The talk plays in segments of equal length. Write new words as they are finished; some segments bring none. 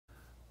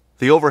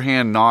The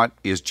overhand knot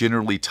is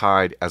generally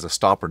tied as a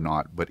stopper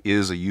knot, but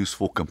is a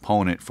useful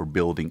component for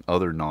building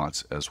other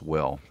knots as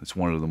well. It's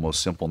one of the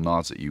most simple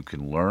knots that you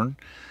can learn,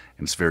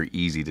 and it's very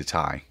easy to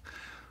tie.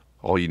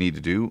 All you need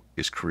to do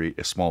is create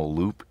a small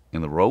loop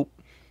in the rope,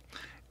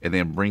 and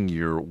then bring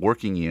your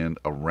working end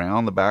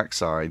around the back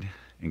side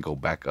and go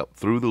back up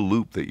through the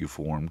loop that you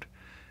formed,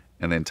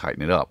 and then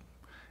tighten it up.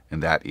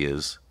 And that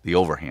is the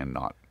overhand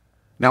knot.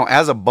 Now,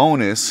 as a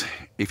bonus,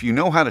 if you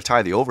know how to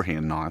tie the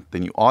overhand knot,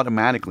 then you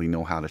automatically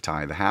know how to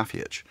tie the half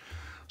hitch.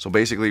 So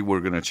basically, we're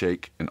going to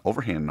take an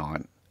overhand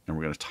knot and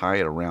we're going to tie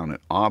it around an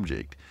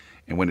object.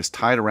 And when it's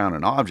tied around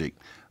an object,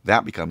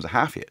 that becomes a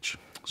half hitch.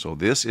 So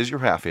this is your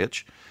half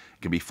hitch.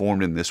 It can be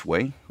formed in this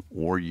way,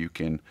 or you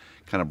can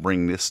kind of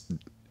bring this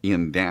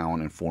end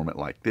down and form it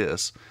like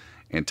this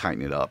and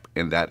tighten it up.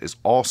 And that is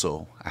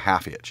also a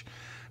half hitch.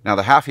 Now,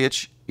 the half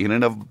hitch in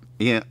and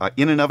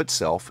of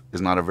itself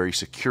is not a very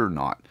secure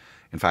knot.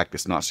 In fact,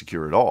 it's not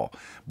secure at all,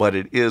 but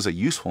it is a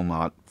useful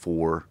knot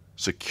for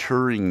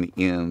securing the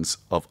ends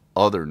of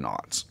other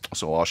knots.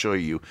 So I'll show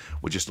you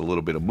with just a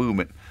little bit of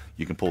movement,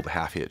 you can pull the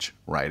half hitch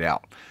right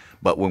out.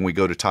 But when we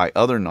go to tie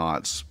other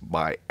knots,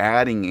 by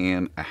adding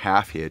in a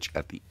half hitch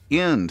at the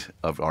end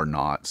of our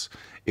knots,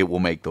 it will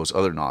make those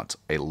other knots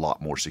a lot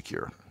more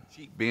secure.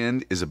 Sheet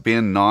bend is a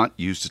bend knot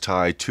used to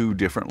tie two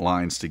different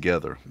lines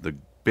together. The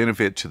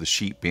benefit to the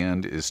sheet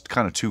bend is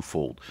kind of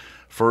twofold.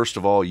 First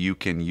of all, you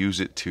can use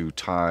it to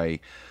tie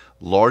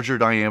larger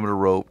diameter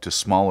rope to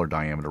smaller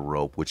diameter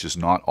rope, which is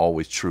not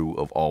always true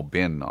of all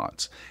bend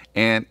knots.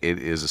 And it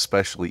is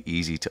especially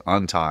easy to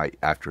untie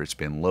after it's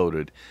been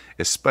loaded,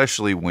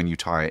 especially when you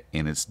tie it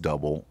in its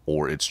double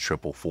or its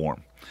triple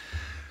form.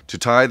 To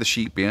tie the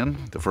sheet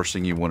bend, the first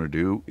thing you want to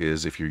do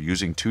is, if you're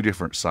using two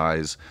different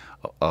size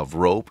of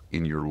rope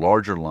in your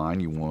larger line,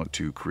 you want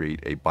to create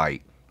a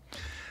bite.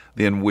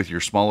 Then with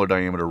your smaller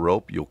diameter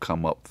rope, you'll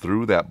come up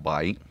through that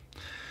bite.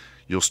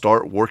 You'll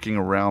start working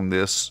around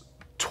this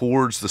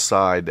towards the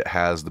side that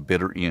has the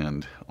bitter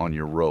end on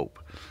your rope,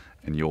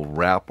 and you'll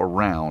wrap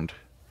around,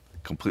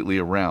 completely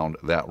around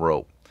that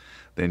rope.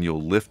 Then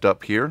you'll lift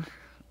up here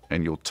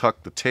and you'll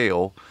tuck the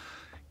tail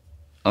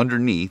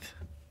underneath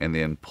and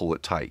then pull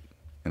it tight,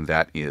 and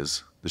that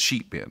is the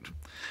sheet bend.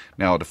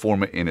 Now, to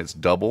form it in its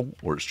double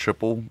or its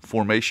triple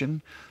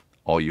formation,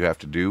 all you have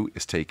to do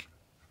is take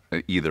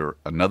either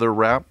another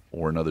wrap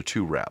or another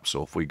two wraps.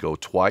 So if we go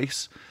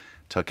twice,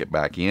 tuck it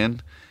back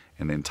in,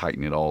 and then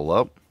tighten it all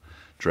up,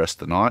 dress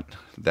the knot,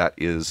 that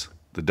is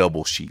the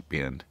double sheet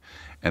bend.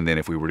 And then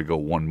if we were to go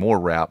one more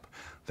wrap,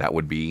 that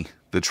would be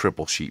the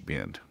triple sheet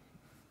bend.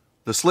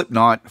 The slip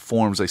knot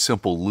forms a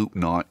simple loop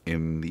knot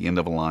in the end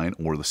of a line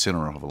or the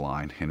center of a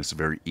line, and it's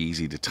very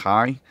easy to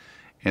tie,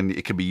 and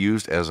it can be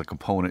used as a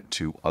component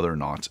to other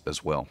knots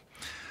as well.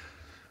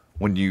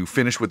 When you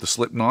finish with the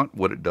slip knot,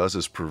 what it does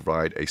is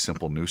provide a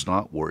simple noose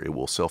knot where it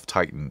will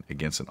self-tighten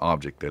against an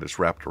object that it's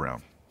wrapped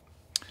around.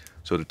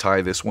 So to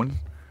tie this one,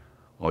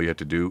 all you have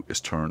to do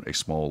is turn a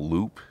small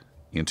loop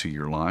into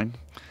your line.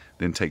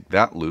 Then take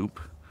that loop,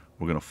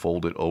 we're going to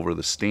fold it over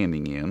the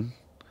standing end,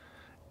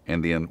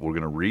 and then we're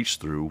going to reach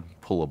through,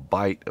 pull a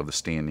bite of the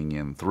standing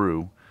end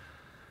through.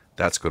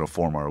 That's going to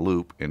form our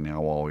loop, and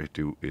now all we have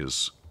to do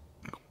is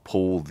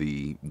pull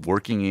the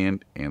working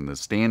end and the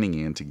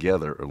standing end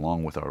together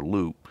along with our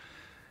loop,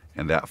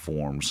 and that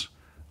forms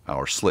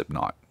our slip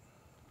knot.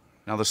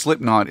 Now, the slip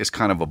knot is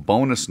kind of a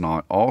bonus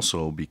knot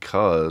also,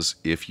 because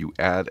if you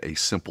add a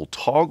simple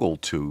toggle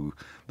to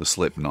the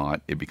slip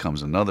knot, it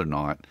becomes another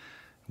knot.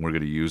 We're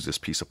going to use this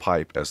piece of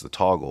pipe as the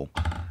toggle,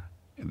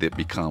 that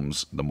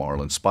becomes the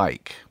Marline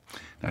spike.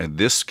 Now,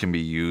 this can be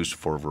used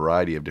for a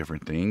variety of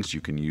different things.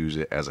 You can use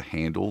it as a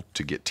handle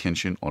to get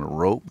tension on a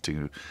rope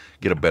to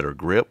get a better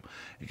grip.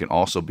 It can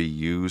also be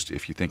used,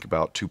 if you think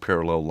about two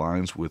parallel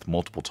lines with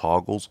multiple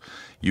toggles,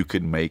 you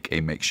could make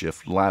a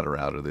makeshift ladder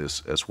out of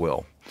this as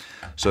well.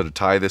 So to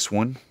tie this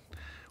one,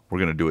 we're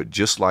going to do it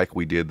just like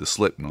we did the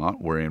slip knot,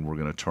 wherein we're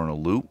going to turn a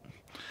loop.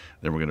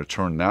 Then we're going to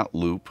turn that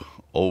loop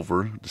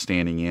over the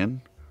standing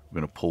end.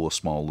 We're going to pull a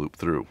small loop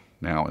through.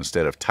 Now,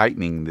 instead of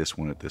tightening this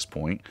one at this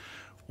point,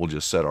 we'll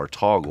just set our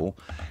toggle,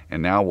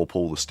 and now we'll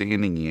pull the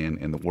standing end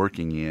and the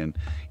working end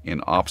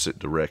in opposite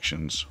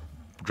directions,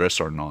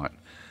 dress our knot,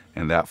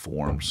 and that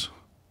forms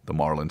the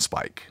Marline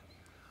spike.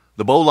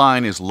 The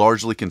bowline is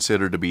largely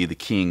considered to be the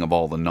king of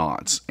all the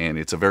knots, and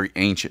it's a very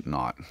ancient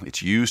knot.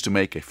 It's used to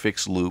make a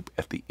fixed loop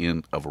at the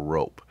end of a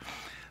rope.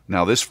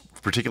 Now, this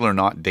particular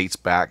knot dates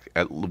back,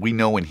 we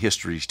know in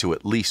history, to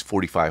at least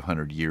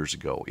 4,500 years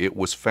ago. It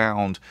was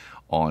found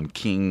on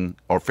King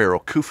or Pharaoh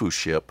Khufu's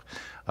ship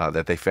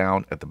that they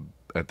found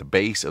at the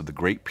base of the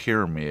Great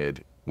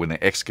Pyramid when they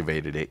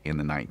excavated it in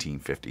the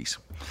 1950s.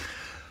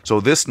 So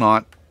this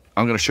knot,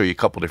 I'm going to show you a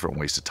couple different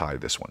ways to tie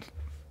this one.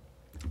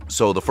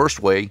 So the first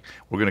way,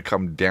 we're going to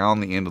come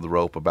down the end of the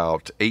rope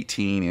about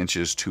 18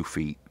 inches, 2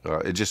 feet.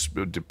 It just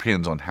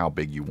depends on how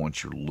big you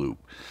want your loop.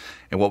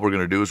 And what we're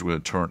going to do is we're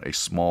going to turn a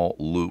small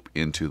loop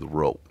into the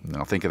rope.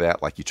 Now think of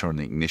that like you turn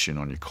the ignition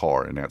on your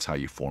car, and that's how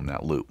you form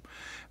that loop.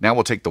 Now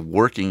we'll take the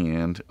working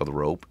end of the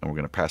rope and we're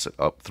going to pass it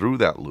up through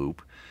that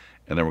loop,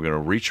 and then we're going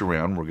to reach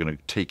around. We're going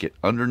to take it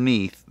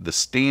underneath the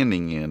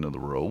standing end of the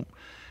rope,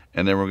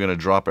 and then we're going to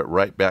drop it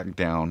right back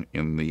down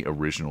in the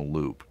original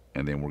loop.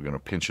 And then we're going to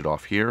pinch it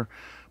off here,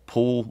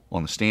 pull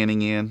on the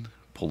standing end,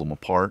 pull them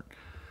apart,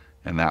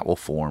 and that will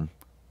form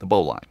the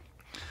bowline.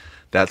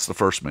 That's the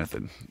first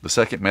method. The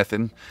second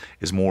method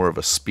is more of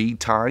a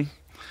speed tie.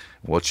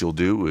 What you'll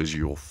do is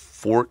you'll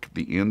fork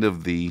the end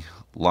of the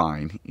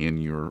line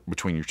in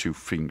between your two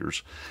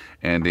fingers,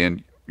 and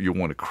then you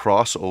want to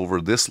cross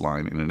over this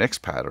line in the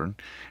next pattern,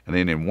 and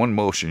then in one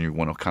motion you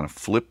want to kind of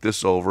flip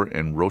this over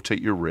and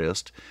rotate your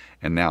wrist,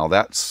 and now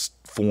that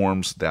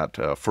forms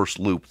that first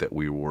loop that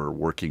we were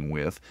working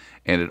with,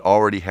 and it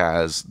already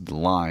has the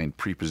line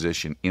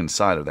pre-positioned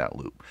inside of that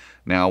loop.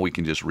 Now we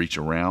can just reach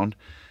around,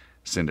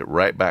 send it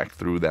right back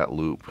through that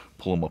loop,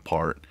 pull them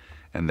apart,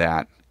 and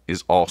that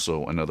is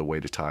also another way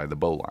to tie the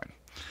bowline.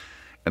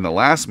 And the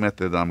last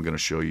method I'm going to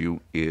show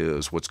you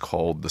is what's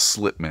called the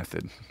slip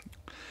method.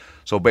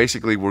 So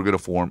basically we're going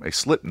to form a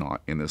slip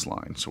knot in this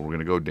line. So we're going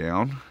to go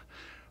down,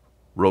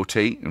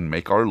 rotate, and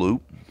make our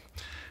loop.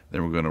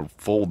 Then we're going to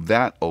fold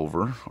that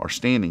over our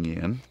standing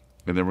end,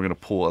 and then we're going to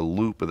pull a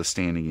loop of the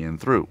standing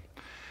end through.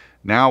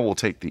 Now we'll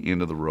take the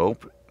end of the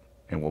rope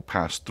and we'll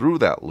pass through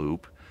that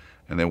loop,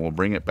 and then we'll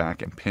bring it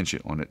back and pinch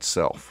it on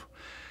itself.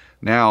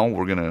 Now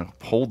we're going to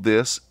hold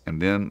this,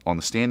 and then on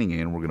the standing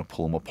end we're going to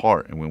pull them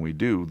apart, and when we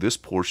do, this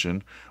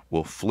portion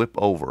will flip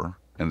over,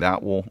 and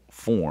that will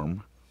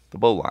form the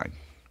bowline.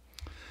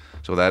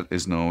 So that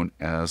is known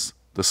as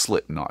the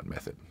slip knot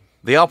method.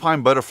 The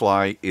Alpine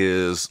butterfly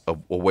is a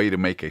way to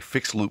make a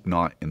fixed loop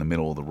knot in the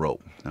middle of the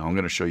rope. Now I'm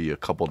going to show you a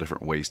couple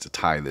different ways to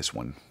tie this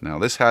one. Now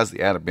this has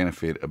the added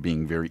benefit of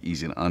being very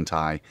easy to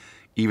untie,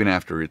 even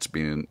after it's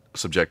been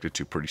subjected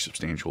to pretty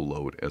substantial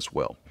load as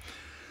well.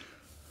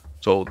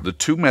 So the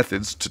two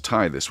methods to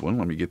tie this one,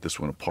 let me get this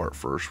one apart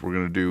first. We're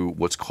going to do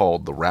what's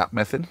called the wrap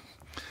method.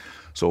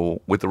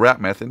 So with the wrap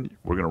method,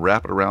 we're going to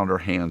wrap it around our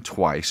hand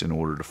twice in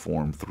order to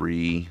form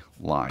 3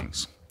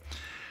 lines.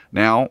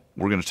 Now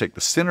we're going to take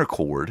the center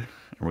cord and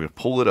we're going to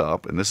pull it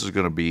up, and this is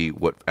going to be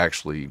what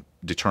actually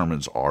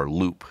determines our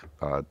loop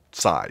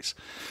size.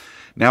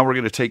 Now we're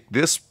going to take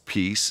this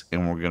piece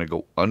and we're going to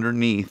go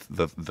underneath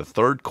the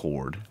third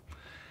cord,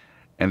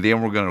 and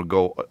then we're going to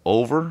go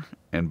over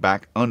and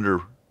back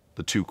under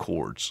the 2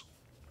 cords,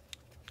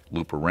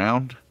 loop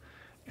around,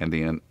 and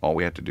then all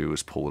we have to do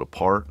is pull it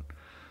apart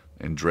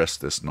and dress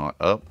this knot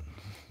up,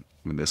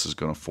 and this is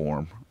going to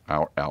form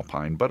our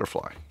Alpine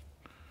butterfly.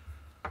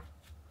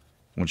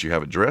 Once you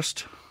have it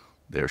dressed,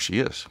 there she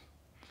is.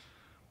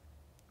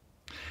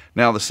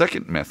 Now the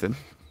second method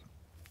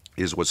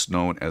is what's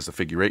known as the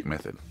figure 8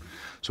 method.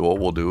 So what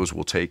we'll do is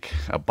we'll take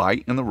a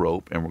bite in the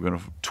rope and we're going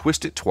to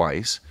twist it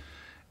twice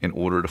in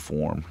order to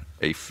form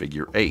a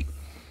figure 8.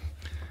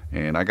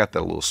 And I got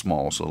that a little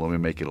small, so let me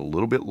make it a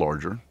little bit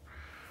larger.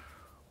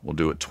 We'll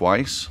do it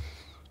twice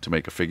to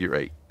make a figure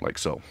 8, like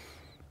so.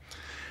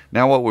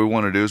 Now what we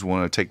want to do is we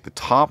want to take the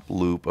top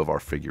loop of our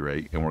figure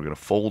 8 and we're going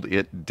to fold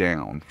it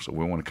down. So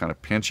we want to kind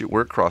of pinch it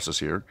where it crosses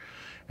here,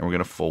 and we're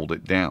going to fold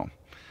it down.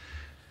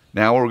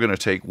 Now we're going to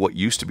take what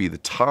used to be the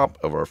top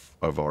of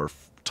our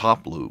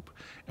top loop,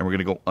 and we're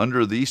going to go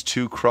under these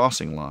 2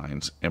 crossing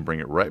lines and bring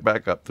it right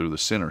back up through the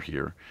center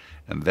here,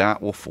 and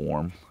that will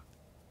form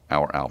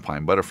our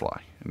Alpine butterfly.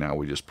 And now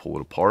we just pull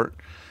it apart,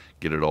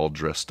 get it all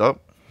dressed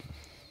up,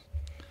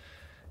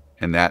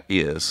 and that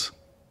is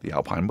the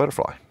Alpine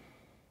butterfly.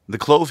 The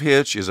clove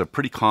hitch is a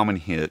pretty common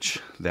hitch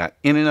that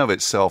in and of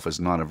itself is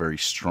not a very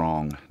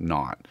strong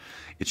knot.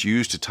 It's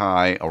used to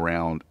tie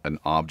around an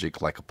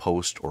object like a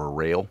post or a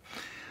rail.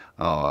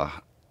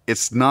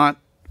 It's not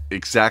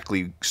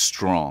exactly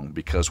strong,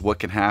 because what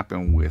can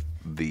happen with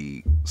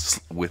the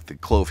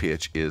clove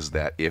hitch is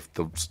that if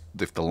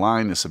the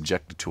line is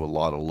subjected to a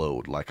lot of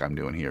load, like I'm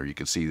doing here, you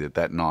can see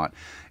that knot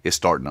is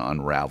starting to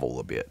unravel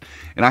a bit.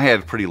 And I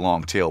had a pretty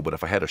long tail, but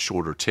if I had a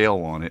shorter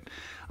tail on it,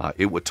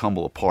 it would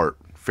tumble apart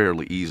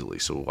fairly easily.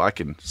 So I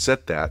can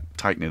set that,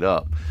 tighten it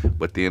up,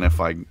 but then if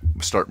I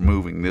start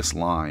moving this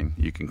line,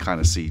 you can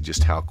kind of see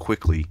just how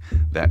quickly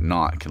that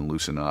knot can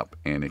loosen up,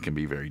 and it can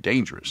be very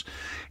dangerous.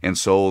 And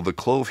so the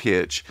clove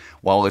hitch,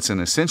 while it's an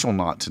essential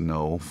knot to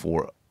know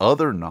for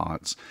other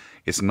knots,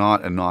 it's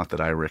not a knot that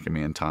I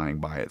recommend tying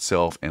by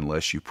itself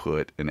unless you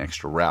put an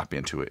extra wrap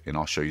into it, and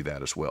I'll show you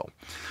that as well.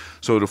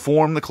 So to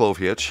form the clove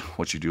hitch,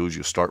 what you do is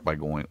you start by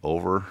going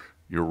over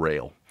your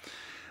rail.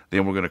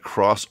 Then we're going to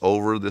cross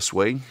over this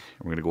way.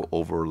 We're going to go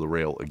over the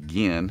rail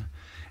again.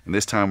 And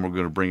this time we're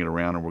going to bring it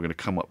around, and we're going to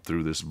come up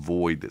through this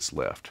void that's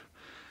left.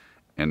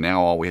 And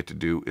now all we have to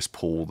do is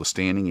pull the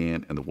standing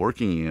end and the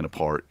working end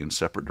apart in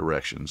separate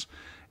directions,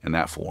 and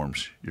that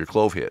forms your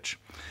clove hitch.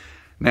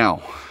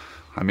 Now,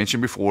 I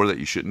mentioned before that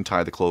you shouldn't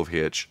tie the clove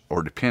hitch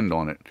or depend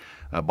on it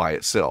by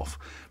itself,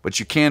 but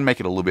you can make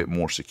it a little bit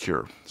more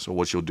secure. So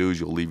what you'll do is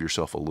you'll leave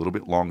yourself a little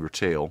bit longer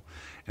tail,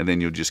 and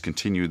then you'll just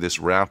continue this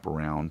wrap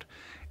around,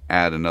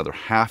 add another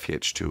half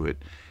hitch to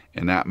it,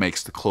 and that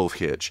makes the clove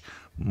hitch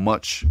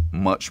much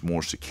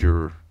more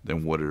secure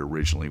than what it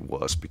originally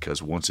was,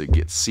 because once it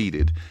gets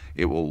seated,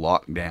 it will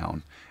lock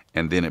down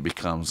and then it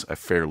becomes a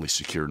fairly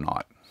secure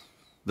knot.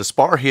 The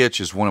Spar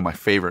hitch is one of my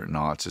favorite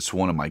knots. It's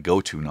one of my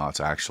go-to knots,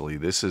 actually.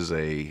 This is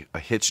a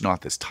hitch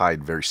knot that's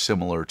tied very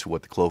similar to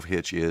what the Clove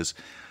Hitch is,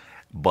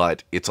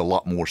 but it's a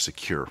lot more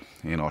secure,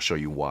 and I'll show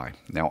you why.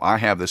 Now, I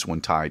have this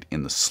one tied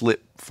in the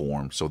slip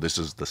form, so this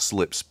is the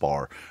slip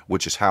Spar,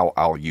 which is how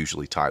I'll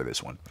usually tie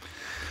this one.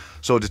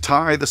 So to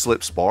tie the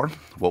slip Spar,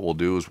 what we'll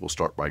do is we'll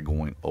start by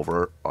going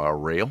over our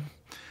rail.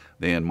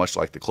 Then, much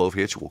like the Clove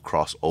Hitch, we'll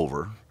cross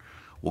over.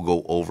 We'll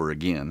go over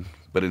again,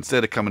 but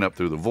instead of coming up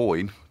through the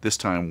void, this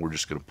time we're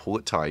just going to pull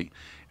it tight,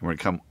 and we're going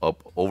to come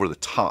up over the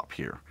top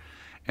here.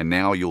 And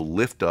now you'll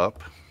lift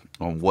up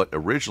on what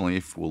originally,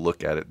 if we'll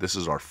look at it, this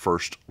is our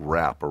first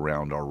wrap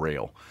around our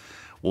rail.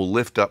 We'll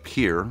lift up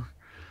here,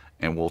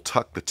 and we'll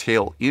tuck the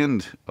tail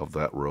end of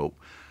that rope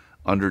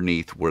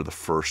underneath where the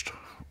first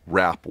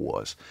wrap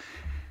was.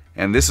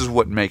 And this is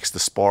what makes the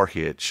Spar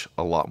hitch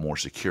a lot more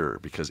secure,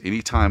 because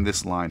anytime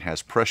this line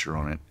has pressure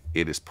on it,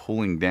 it is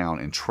pulling down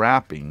and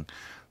trapping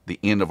the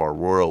end of our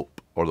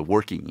rope, or the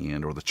working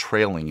end, or the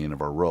trailing end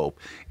of our rope,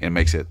 and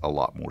makes it a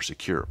lot more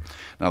secure.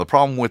 Now, the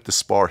problem with the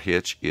Spar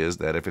hitch is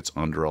that if it's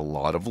under a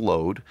lot of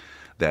load,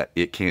 that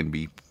it can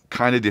be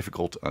kind of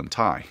difficult to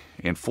untie.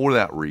 And for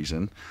that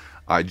reason,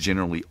 I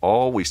generally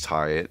always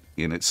tie it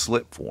in its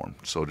slip form.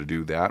 So to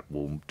do that,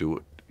 we'll do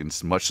it in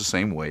much the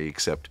same way,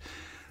 except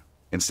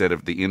instead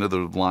of the end of the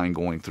line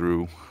going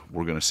through,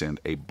 we're going to send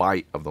a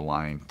bite of the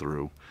line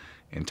through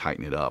and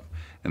tighten it up,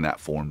 and that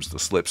forms the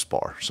slip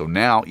Spar. So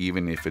now,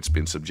 even if it's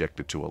been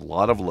subjected to a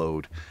lot of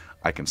load,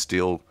 I can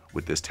still,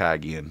 with this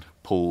tag in,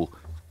 pull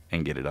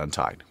and get it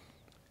untied.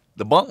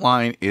 The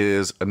Buntline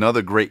is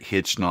another great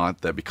hitch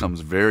knot that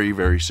becomes very,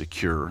 very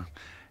secure,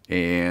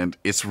 and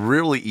it's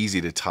really easy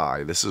to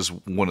tie. This is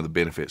one of the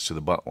benefits to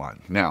the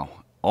Buntline. Now,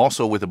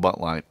 also with the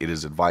Buntline, it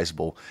is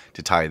advisable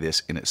to tie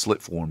this in its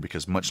slip form,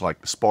 because much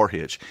like the Spar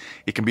hitch,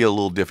 it can be a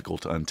little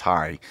difficult to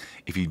untie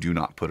if you do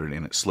not put it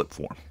in its slip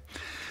form.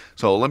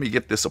 So let me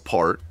get this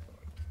apart,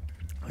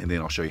 and then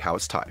I'll show you how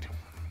it's tied.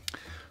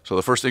 So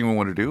the first thing we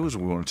want to do is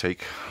we want to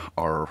take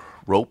our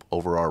rope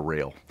over our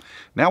rail.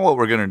 Now what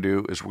we're going to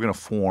do is we're going to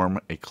form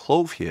a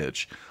Clove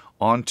Hitch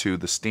onto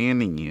the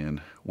standing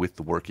end with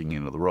the working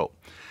end of the rope.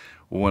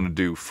 What we want to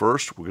do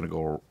first, we're going to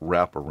go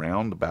wrap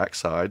around the back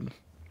side,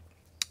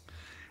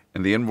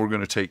 and then we're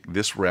going to take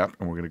this wrap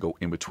and we're going to go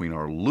in between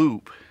our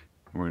loop,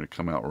 and we're going to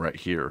come out right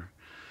here.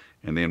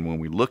 And then when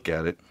we look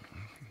at it,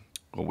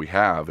 what we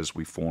have is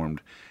we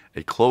formed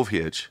a Clove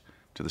Hitch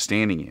to the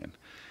standing end.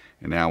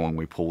 And now when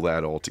we pull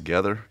that all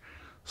together,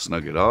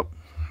 snug it up,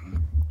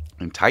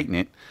 and tighten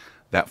it,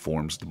 that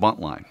forms the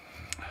Buntline.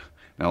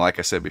 Now, like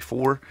I said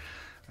before,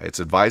 it's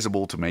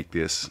advisable to make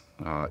this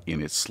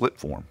in its slip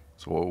form.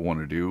 So what we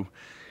want to do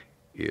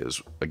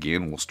is,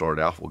 again, we'll start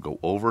out, we'll go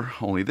over,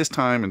 only this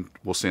time, and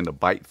we'll send a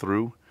bite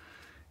through,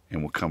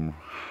 and we'll come,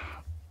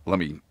 let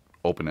me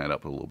open that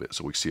up a little bit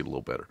so we see it a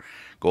little better.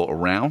 Go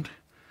around,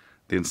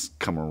 then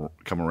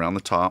come around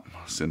the top,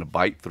 send a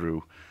bite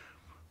through,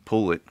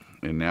 pull it,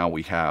 and now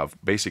we have,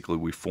 basically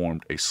we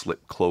formed a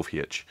slip Clove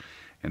Hitch,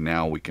 and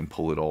now we can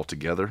pull it all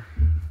together,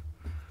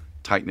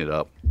 tighten it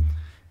up,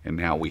 and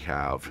now we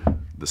have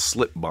the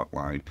slip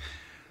Buntline,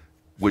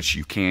 which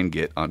you can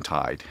get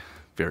untied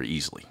very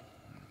easily.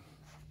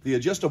 The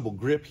adjustable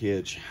grip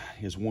hitch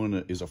is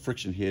a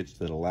friction hitch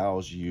that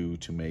allows you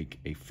to make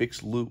a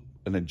fixed loop,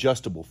 an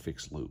adjustable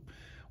fixed loop,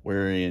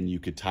 wherein you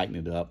could tighten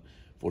it up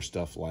for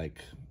stuff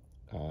like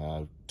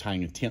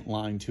tying a tent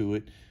line to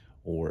it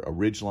or a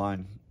ridge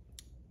line.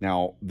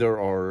 Now, there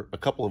are a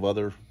couple of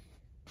other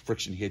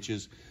friction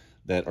hitches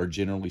that are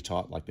generally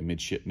taught, like the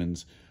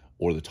midshipman's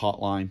or the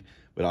taut line,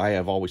 but I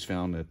have always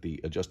found that the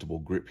adjustable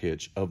grip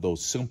hitch, of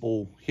those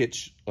simple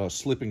hitch,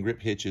 slip and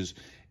grip hitches,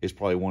 is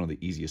probably one of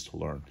the easiest to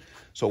learn.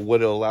 So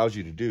what it allows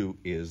you to do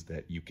is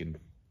that you can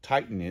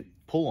tighten it,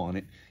 pull on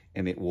it,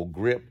 and it will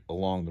grip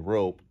along the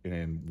rope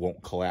and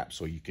won't collapse,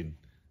 so you can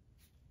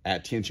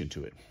add tension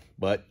to it.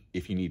 But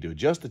if you need to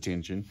adjust the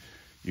tension,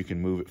 you can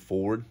move it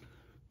forward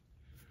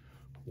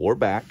or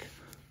back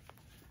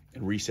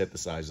and reset the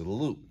size of the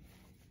loop.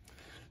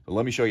 So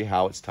let me show you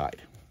how it's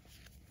tied.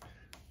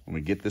 I'm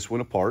going to get this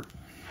one apart.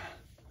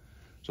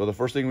 So the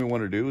first thing we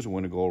want to do is we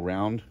want to go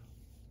around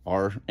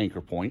our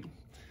anchor point,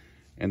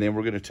 and then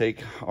we're going to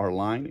take our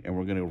line and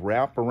we're going to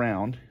wrap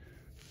around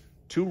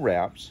 2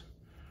 wraps,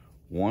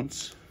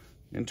 once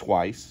and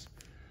twice,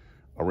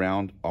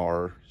 around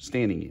our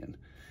standing end.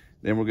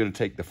 Then we're going to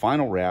take the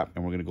final wrap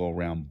and we're going to go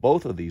around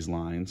both of these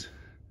lines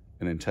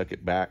and then tuck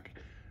it back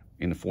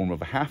in the form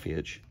of a half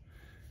hitch,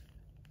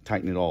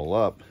 tighten it all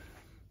up,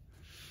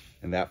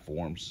 and that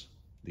forms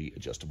the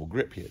adjustable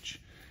grip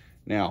hitch.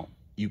 Now,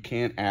 you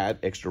can add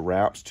extra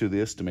wraps to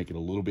this to make it a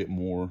little bit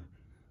more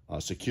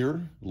secure,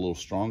 a little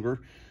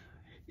stronger.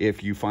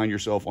 If you find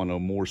yourself on a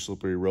more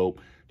slippery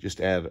rope, just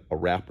add a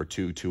wrap or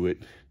 2 to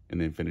it and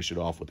then finish it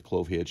off with the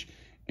Clove Hitch,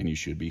 and you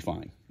should be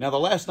fine. Now, the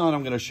last knot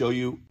I'm going to show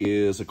you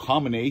is a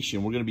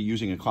combination. We're going to be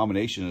using a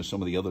combination of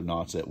some of the other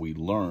knots that we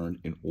learned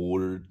in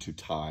order to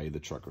tie the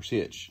trucker's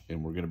hitch.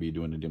 And we're going to be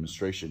doing a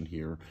demonstration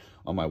here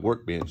on my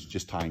workbench,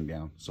 just tying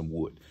down some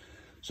wood.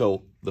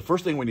 So the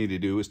first thing we need to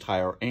do is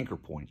tie our anchor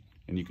point.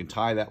 And you can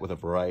tie that with a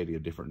variety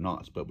of different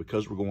knots. But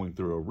because we're going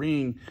through a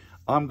ring,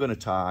 I'm going to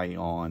tie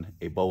on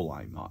a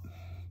bowline knot.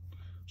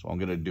 So I'm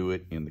going to do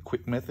it in the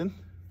quick method.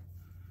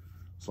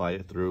 Slide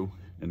it through,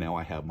 and now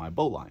I have my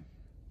bowline.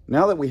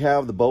 Now that we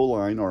have the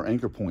bowline or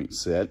anchor point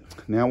set,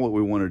 now what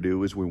we want to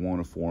do is we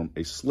want to form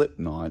a slip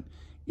knot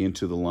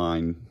into the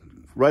line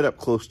right up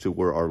close to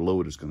where our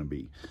load is going to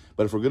be.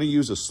 But if we're going to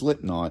use a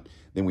slip knot,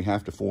 then we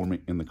have to form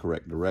it in the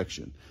correct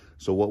direction.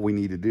 So what we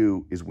need to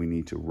do is we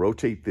need to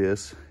rotate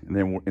this, and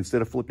then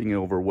instead of flipping it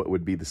over what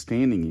would be the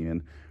standing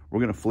end, we're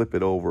going to flip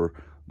it over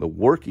the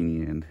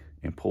working end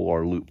and pull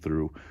our loop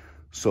through,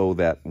 so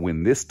that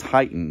when this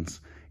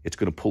tightens, it's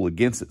going to pull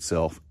against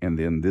itself, and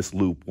then this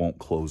loop won't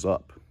close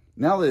up.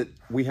 Now that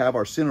we have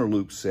our center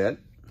loop set,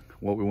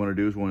 what we want to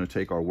do is we want to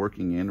take our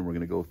working end and we're going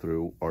to go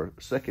through our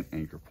second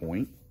anchor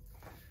point,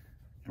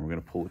 and we're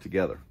going to pull it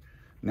together.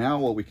 Now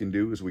what we can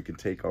do is we can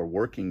take our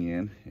working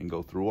end and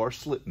go through our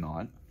slip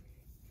knot,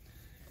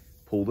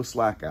 pull the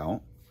slack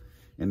out,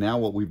 and now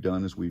what we've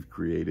done is we've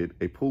created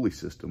a pulley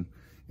system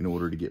in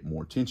order to get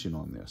more tension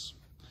on this.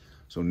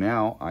 So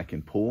now I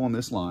can pull on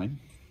this line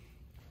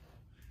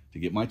to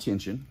get my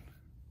tension,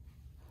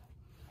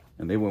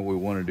 and then what we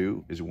want to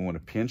do is we want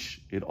to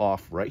pinch it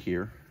off right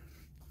here,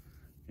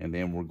 and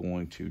then we're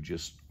going to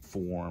just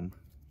form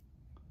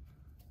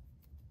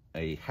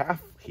a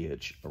half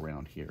hitch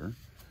around here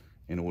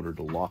in order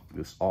to lock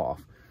this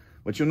off.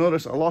 But you'll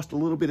notice I lost a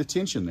little bit of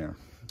tension there.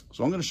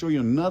 So I'm going to show you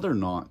another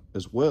knot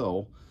as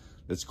well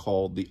that's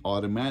called the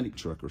automatic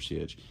trucker's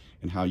hitch,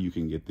 and how you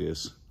can get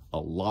this a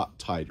lot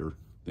tighter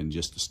than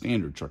just the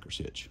standard trucker's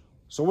hitch.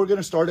 So we're going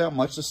to start out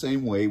much the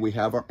same way. We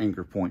have our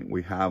anchor point,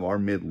 we have our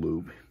mid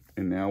loop,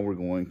 and now we're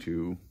going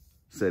to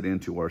set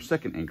into our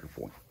second anchor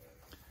point.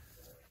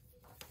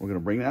 We're going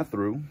to bring that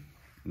through, and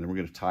then we're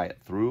going to tie it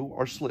through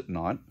our slip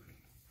knot,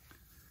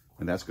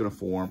 and that's going to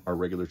form our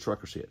regular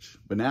trucker's hitch.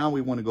 But now we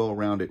want to go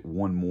around it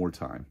one more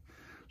time.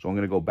 So I'm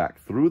going to go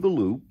back through the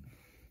loop,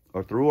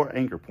 or through our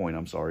anchor point,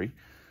 I'm sorry,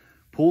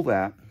 pull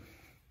that,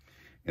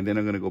 and then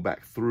I'm going to go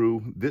back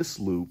through this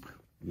loop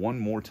one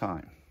more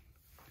time.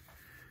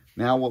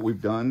 Now what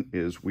we've done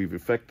is we've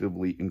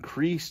effectively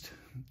increased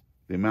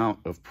the amount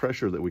of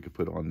pressure that we could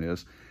put on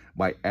this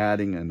by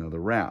adding another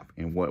wrap.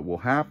 And what will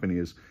happen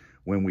is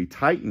when we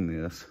tighten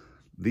this,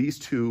 these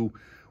two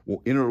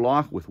will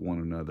interlock with one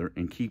another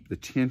and keep the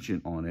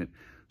tension on it,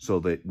 so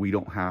that we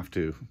don't have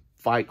to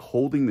fight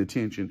holding the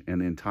tension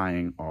and then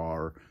tying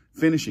our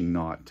finishing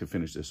knot to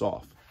finish this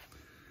off.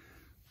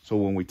 So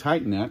when we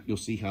tighten that, you'll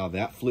see how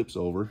that flips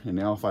over, and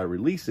now if I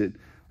release it,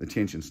 the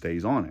tension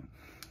stays on it.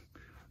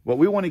 But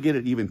we want to get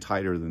it even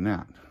tighter than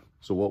that.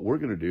 So what we're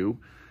going to do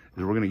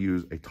is we're going to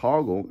use a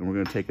toggle, and we're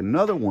going to take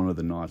another one of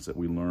the knots that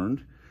we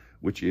learned,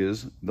 which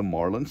is the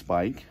Marline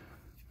spike.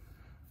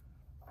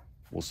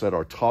 We'll set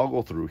our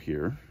toggle through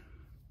here.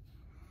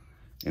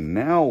 And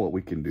now what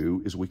we can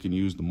do is we can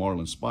use the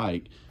Marline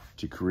spike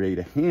to create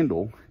a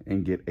handle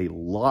and get a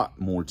lot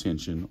more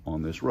tension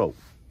on this rope.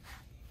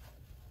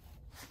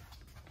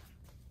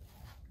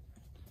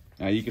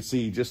 Now you can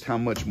see just how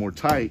much more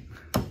tight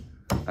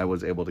I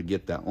was able to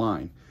get that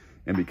line.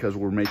 And because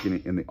we're making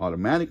it in the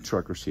automatic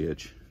trucker's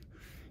hitch,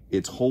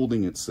 it's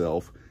holding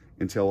itself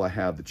until I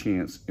have the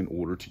chance in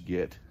order to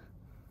get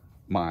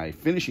my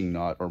finishing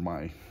knot, or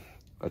my,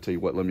 I'll tell you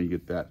what, let me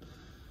get that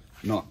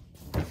knot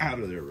out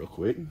of there real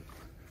quick.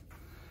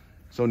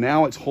 So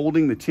now it's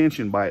holding the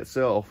tension by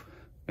itself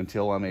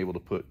until I'm able to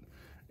put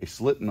a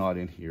slip knot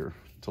in here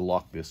to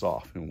lock this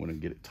off. And we're going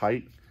to get it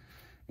tight,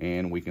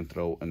 and we can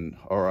throw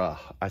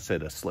I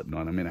said a slip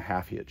knot, I meant a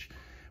half hitch.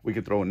 We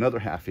can throw another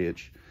half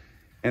hitch,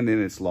 and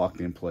then it's locked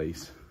in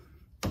place,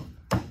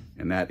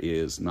 and that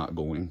is not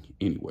going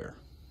anywhere.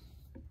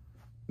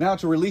 Now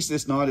to release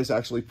this knot is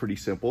actually pretty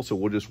simple, so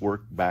we'll just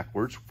work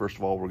backwards. First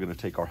of all, we're going to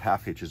take our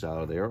half hitches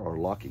out of there, our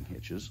locking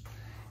hitches.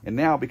 And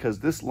now, because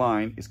this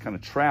line is kind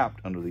of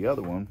trapped under the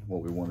other one,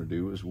 what we want to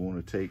do is we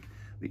want to take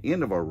the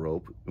end of our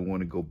rope and we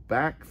want to go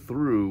back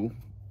through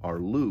our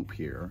loop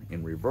here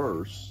in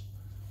reverse,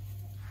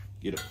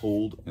 get it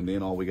pulled, and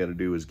then all we got to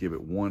do is give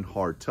it one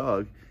hard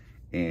tug,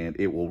 and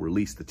it will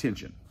release the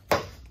tension.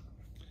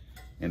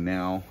 And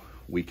now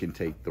we can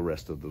take the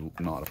rest of the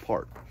knot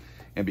apart.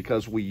 And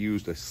because we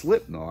used a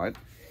slip knot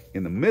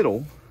in the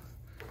middle,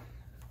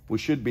 we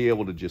should be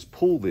able to just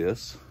pull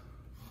this,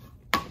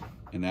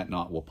 and that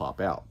knot will pop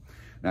out.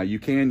 Now you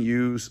can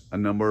use a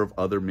number of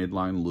other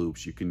midline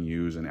loops. You can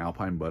use an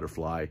Alpine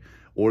butterfly,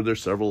 or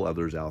there's several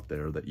others out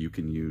there that you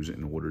can use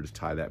in order to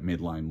tie that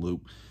midline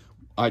loop.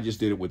 I just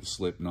did it with a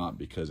slip knot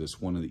because it's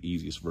one of the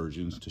easiest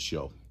versions to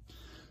show.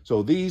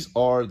 So these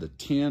are the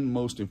 10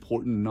 most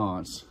important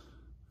knots,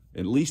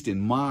 at least in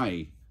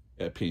my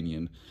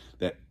opinion,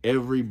 that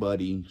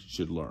everybody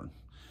should learn.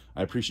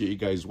 I appreciate you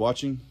guys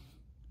watching,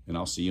 and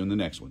I'll see you in the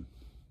next one.